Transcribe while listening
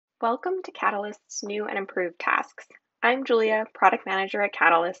Welcome to Catalyst's new and improved tasks. I'm Julia, product manager at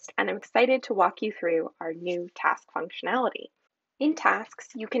Catalyst, and I'm excited to walk you through our new task functionality. In tasks,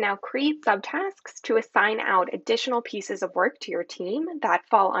 you can now create subtasks to assign out additional pieces of work to your team that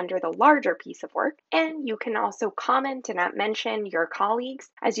fall under the larger piece of work, and you can also comment and mention your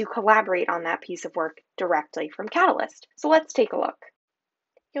colleagues as you collaborate on that piece of work directly from Catalyst. So let's take a look.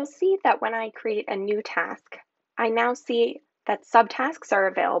 You'll see that when I create a new task, I now see that subtasks are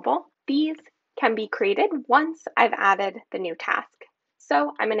available. These can be created once I've added the new task.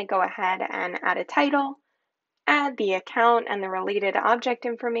 So I'm going to go ahead and add a title, add the account and the related object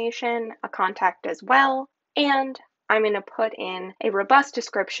information, a contact as well, and I'm going to put in a robust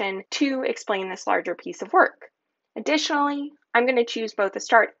description to explain this larger piece of work. Additionally, I'm going to choose both a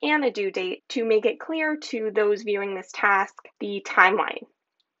start and a due date to make it clear to those viewing this task the timeline.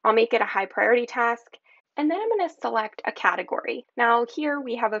 I'll make it a high priority task, and then I'm going to select a category. Now here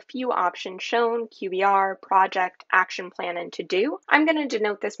we have a few options shown: QBR, project, action plan, and to do. I'm going to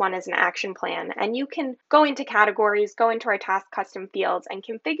denote this one as an action plan, and you can go into categories, go into our task custom fields, and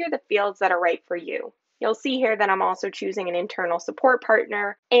configure the fields that are right for you. You'll see here that I'm also choosing an internal support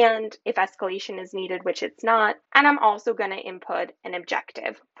partner, and if escalation is needed, which it's not, and I'm also going to input an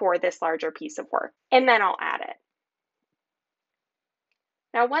objective for this larger piece of work, and then I'll add it.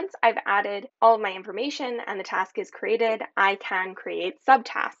 Now, once I've added all of my information and the task is created, I can create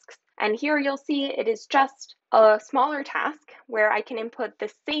subtasks. And here you'll see it is just a smaller task where I can input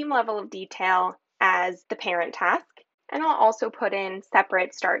the same level of detail as the parent task. And I'll also put in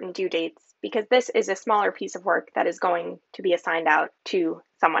separate start and due dates because this is a smaller piece of work that is going to be assigned out to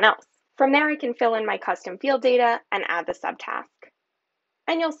someone else. From there, I can fill in my custom field data and add the subtask.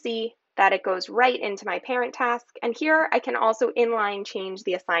 And you'll see that it goes right into my parent task. And here I can also inline change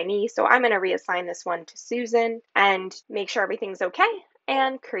the assignee. So I'm going to reassign this one to Susan and make sure everything's okay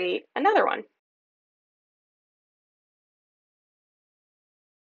and create another one.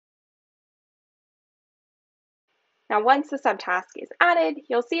 Now, once the subtask is added,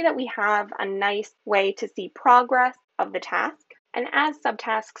 you'll see that we have a nice way to see progress of the task. And as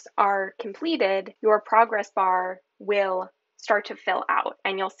subtasks are completed, your progress bar will start to fill out,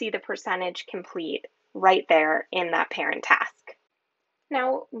 and you'll see the percentage complete right there in that parent task.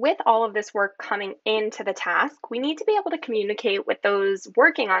 Now, with all of this work coming into the task, we need to be able to communicate with those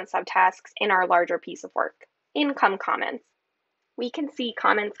working on subtasks in our larger piece of work. In come comments. We can see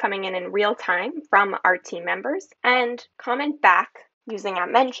comments coming in real time from our team members and comment back using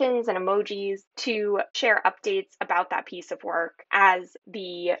mentions and emojis to share updates about that piece of work as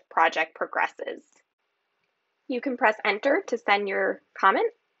the project progresses. You can press enter to send your comment,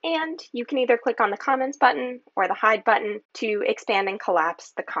 and you can either click on the comments button or the hide button to expand and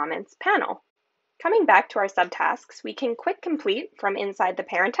collapse the comments panel. Coming back to our subtasks, we can quick complete from inside the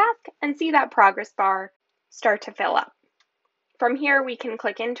parent task and see that progress bar start to fill up. From here, we can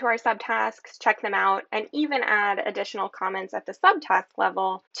click into our subtasks, check them out, and even add additional comments at the subtask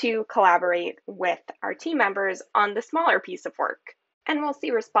level to collaborate with our team members on the smaller piece of work. And we'll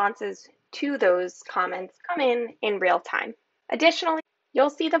see responses to those comments come in real time. Additionally, you'll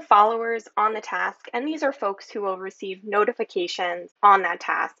see the followers on the task, and these are folks who will receive notifications on that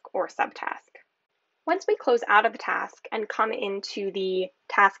task or subtask. Once we close out of the task and come into the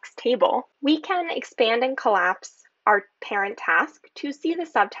tasks table, we can expand and collapse our parent task to see the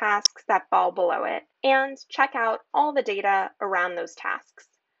subtasks that fall below it and check out all the data around those tasks.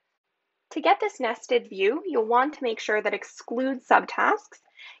 To get this nested view, you'll want to make sure that exclude subtasks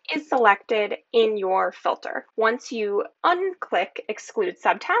is selected in your filter. Once you unclick exclude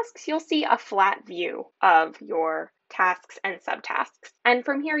subtasks, you'll see a flat view of your tasks and subtasks. And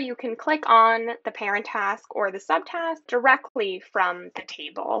from here, you can click on the parent task or the subtask directly from the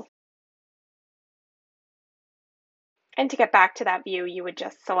table. And to get back to that view, you would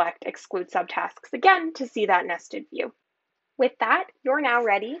just select exclude subtasks again to see that nested view. With that, you're now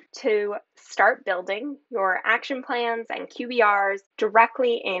ready to start building your action plans and QBRs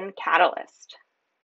directly in Catalyst.